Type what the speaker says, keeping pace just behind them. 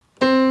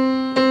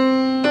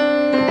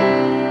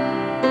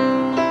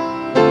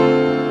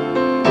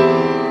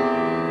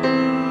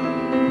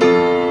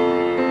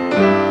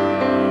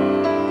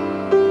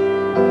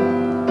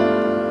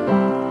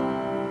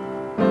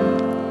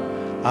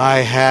I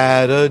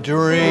had a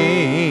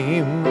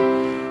dream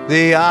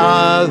the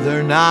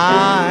other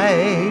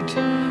night.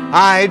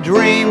 I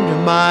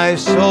dreamed my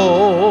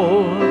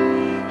soul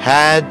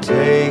had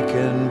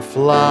taken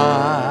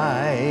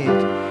flight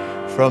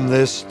from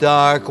this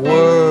dark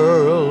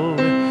world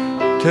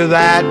to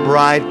that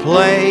bright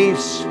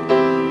place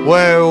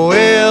where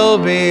we'll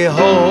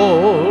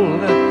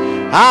behold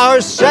our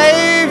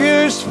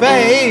Savior's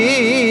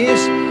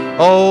face.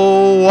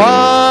 Oh,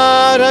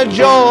 what a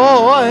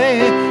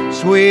joy,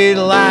 sweet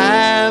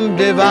Lamb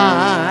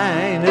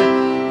divine,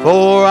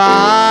 for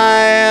I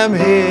am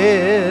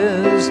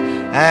His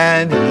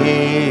and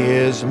He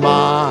is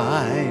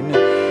mine.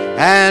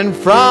 And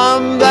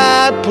from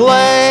that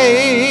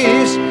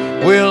place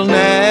we'll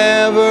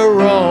never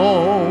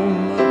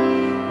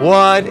roam.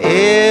 What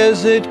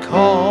is it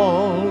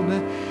called?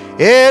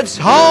 It's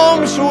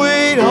home,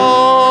 sweet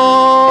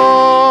home.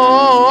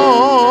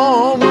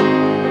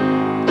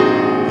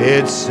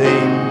 It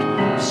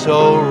seemed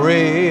so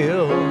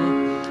real,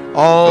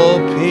 all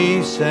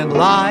peace and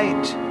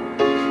light.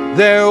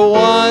 There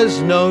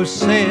was no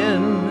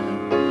sin,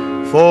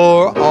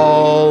 for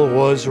all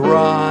was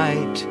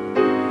right.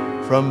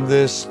 From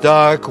this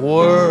dark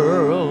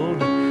world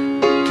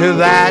to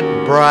that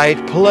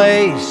bright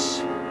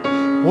place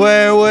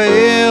where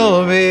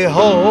we'll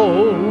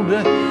behold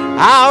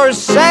our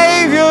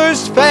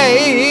Savior's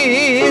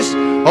face.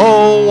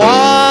 Oh,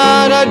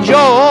 what a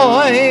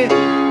joy,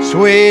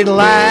 sweet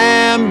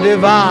Lamb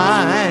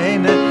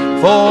divine,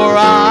 for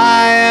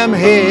I am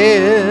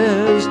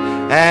His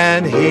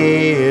and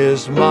He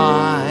is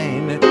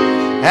mine.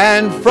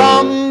 And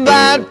from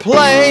that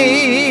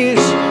place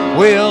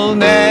we'll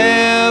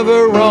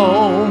never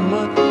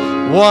roam.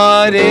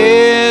 What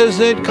is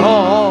it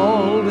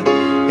called?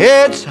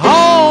 It's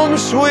home,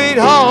 sweet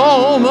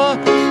home.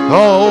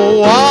 Oh,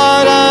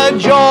 what a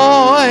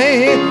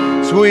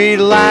joy, sweet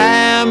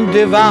Lamb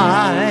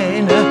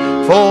divine,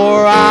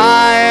 for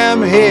I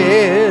am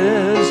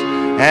His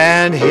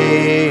and He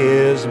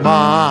is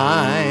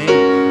mine.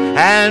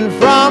 And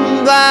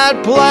from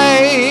that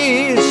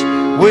place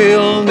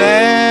we'll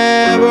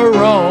never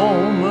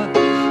roam.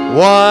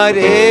 What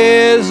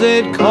is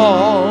it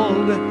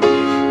called?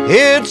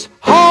 It's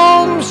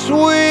home,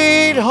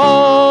 sweet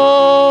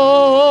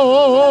home.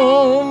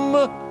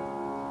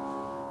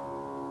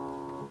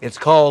 It's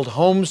called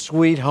Home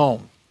Sweet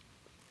Home.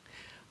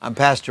 I'm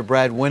Pastor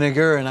Brad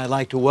Winiger, and I'd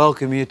like to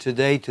welcome you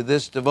today to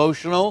this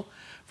devotional,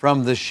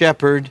 From the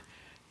Shepherd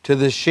to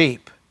the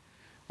Sheep.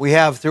 We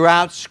have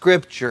throughout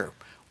Scripture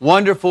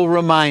wonderful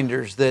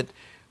reminders that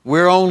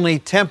we're only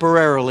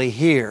temporarily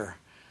here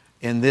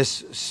in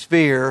this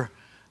sphere,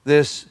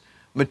 this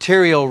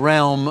material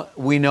realm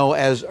we know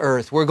as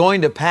earth. We're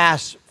going to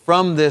pass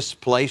from this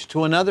place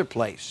to another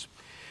place.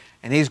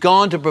 And He's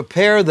gone to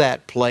prepare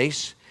that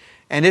place.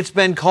 And it's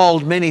been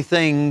called many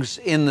things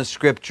in the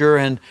Scripture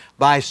and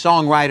by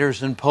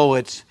songwriters and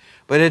poets,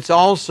 but it's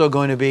also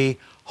going to be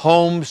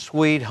Home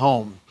Sweet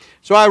Home.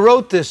 So I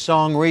wrote this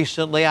song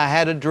recently. I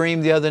had a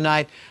dream the other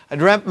night. I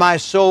dreamt my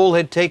soul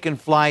had taken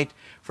flight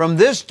from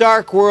this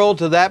dark world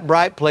to that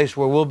bright place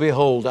where we'll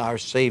behold our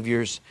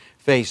Savior's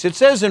face. It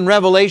says in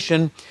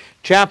Revelation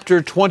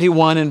chapter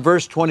 21 and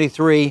verse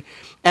 23,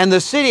 "And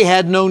the city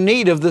had no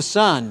need of the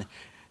sun,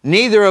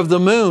 neither of the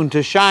moon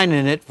to shine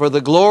in it, for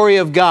the glory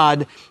of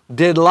God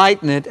did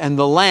lighten it, and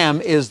the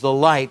Lamb is the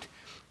light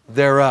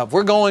thereof."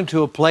 We're going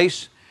to a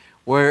place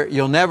where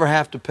you'll never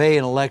have to pay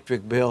an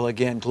electric bill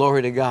again.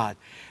 Glory to God.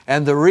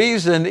 And the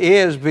reason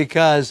is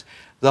because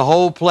the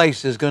whole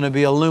place is going to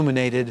be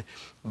illuminated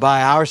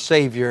by our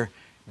Savior,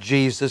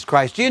 Jesus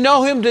Christ. Do you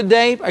know Him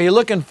today? Are you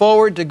looking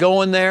forward to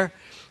going there?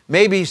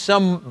 Maybe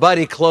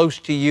somebody close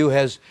to you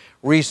has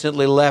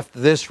recently left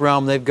this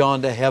realm. They've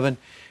gone to heaven.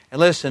 And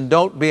listen,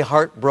 don't be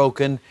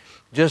heartbroken.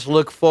 Just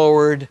look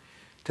forward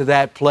to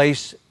that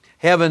place.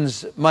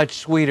 Heaven's much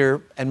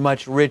sweeter and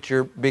much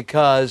richer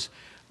because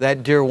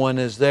that dear one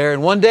is there.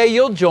 And one day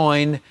you'll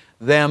join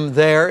them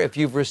there if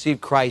you've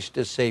received Christ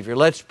as Savior.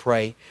 Let's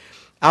pray.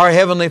 Our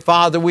Heavenly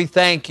Father, we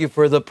thank You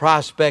for the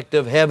prospect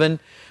of heaven,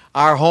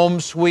 our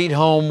home sweet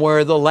home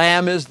where the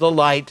Lamb is the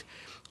light.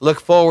 Look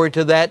forward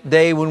to that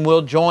day when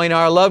we'll join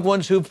our loved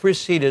ones who've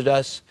preceded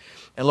us.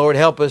 And Lord,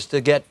 help us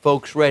to get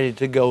folks ready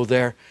to go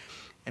there.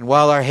 And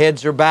while our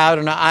heads are bowed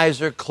and our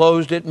eyes are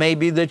closed, it may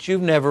be that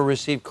you've never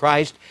received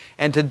Christ,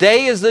 and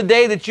today is the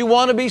day that you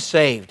want to be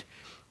saved.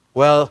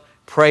 Well,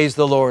 praise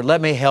the Lord.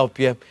 Let me help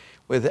you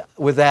with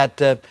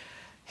that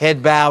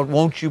head bowed.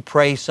 Won't you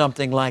pray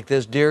something like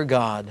this? Dear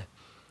God,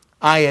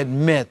 I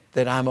admit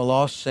that I'm a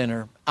lost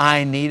sinner.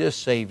 I need a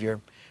Savior.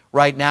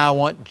 Right now I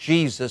want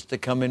Jesus to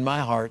come in my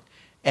heart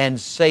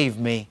and save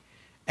me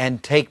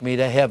and take me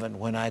to heaven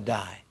when I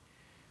die.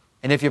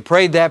 And if you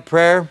prayed that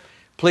prayer,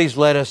 please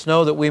let us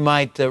know that we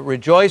might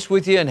rejoice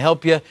with you and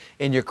help you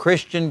in your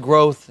Christian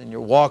growth and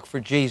your walk for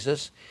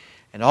Jesus.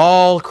 And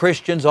all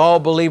Christians, all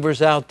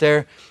believers out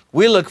there,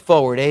 we look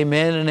forward,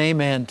 amen and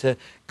amen, to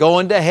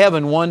going to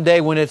heaven one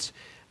day when it's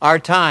our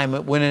time.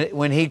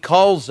 When He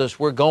calls us,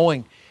 we're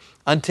going.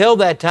 Until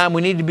that time,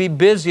 we need to be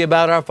busy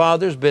about our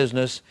Father's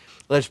business.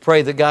 Let's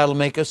pray that God will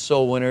make us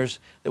soul winners,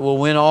 that we'll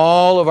win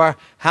all of our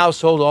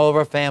household, all of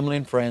our family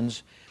and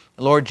friends.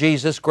 And Lord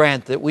Jesus,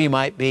 grant that we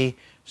might be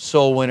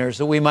soul winners,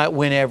 that we might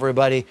win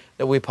everybody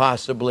that we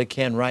possibly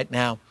can right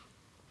now.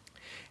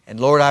 And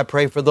Lord, I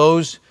pray for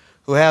those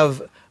who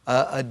have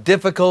a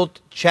difficult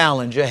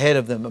challenge ahead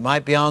of them. It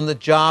might be on the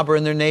job or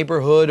in their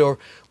neighborhood or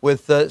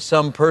with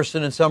some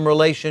person in some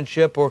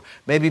relationship or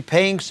maybe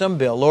paying some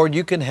bill. Lord,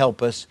 you can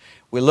help us.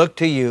 We look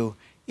to you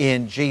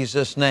in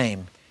Jesus'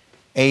 name.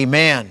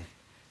 Amen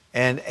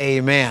and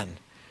amen.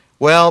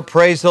 Well,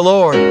 praise the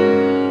Lord.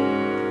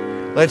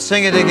 Let's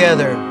sing it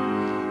together.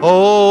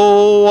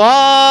 Oh,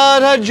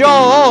 what a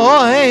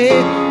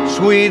joy,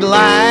 sweet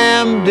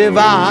Lamb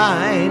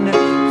divine,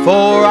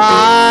 for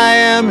I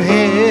am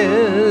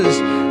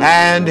His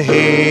and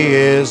He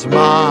is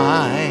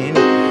mine.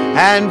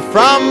 And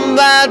from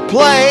that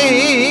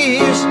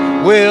place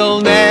we'll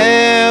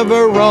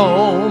never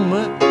roam.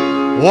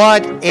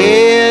 What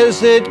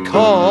is it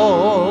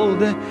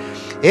called?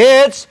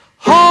 It's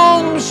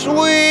home,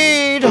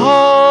 sweet home.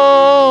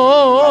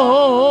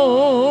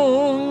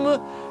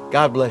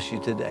 God bless you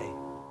today.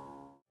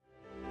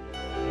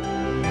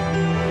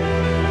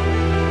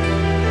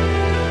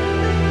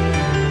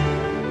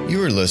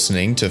 You are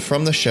listening to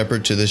From the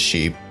Shepherd to the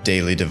Sheep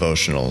Daily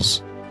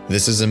Devotionals.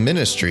 This is a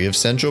ministry of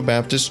Central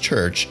Baptist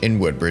Church in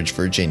Woodbridge,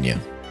 Virginia.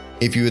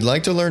 If you would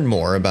like to learn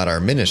more about our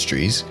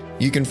ministries,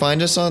 you can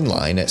find us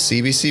online at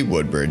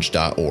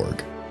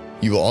cbcwoodbridge.org.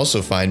 You will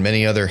also find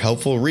many other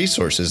helpful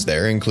resources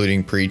there,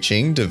 including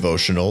preaching,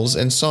 devotionals,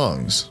 and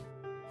songs.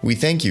 We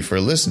thank you for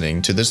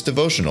listening to this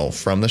devotional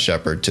From the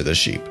Shepherd to the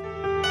Sheep.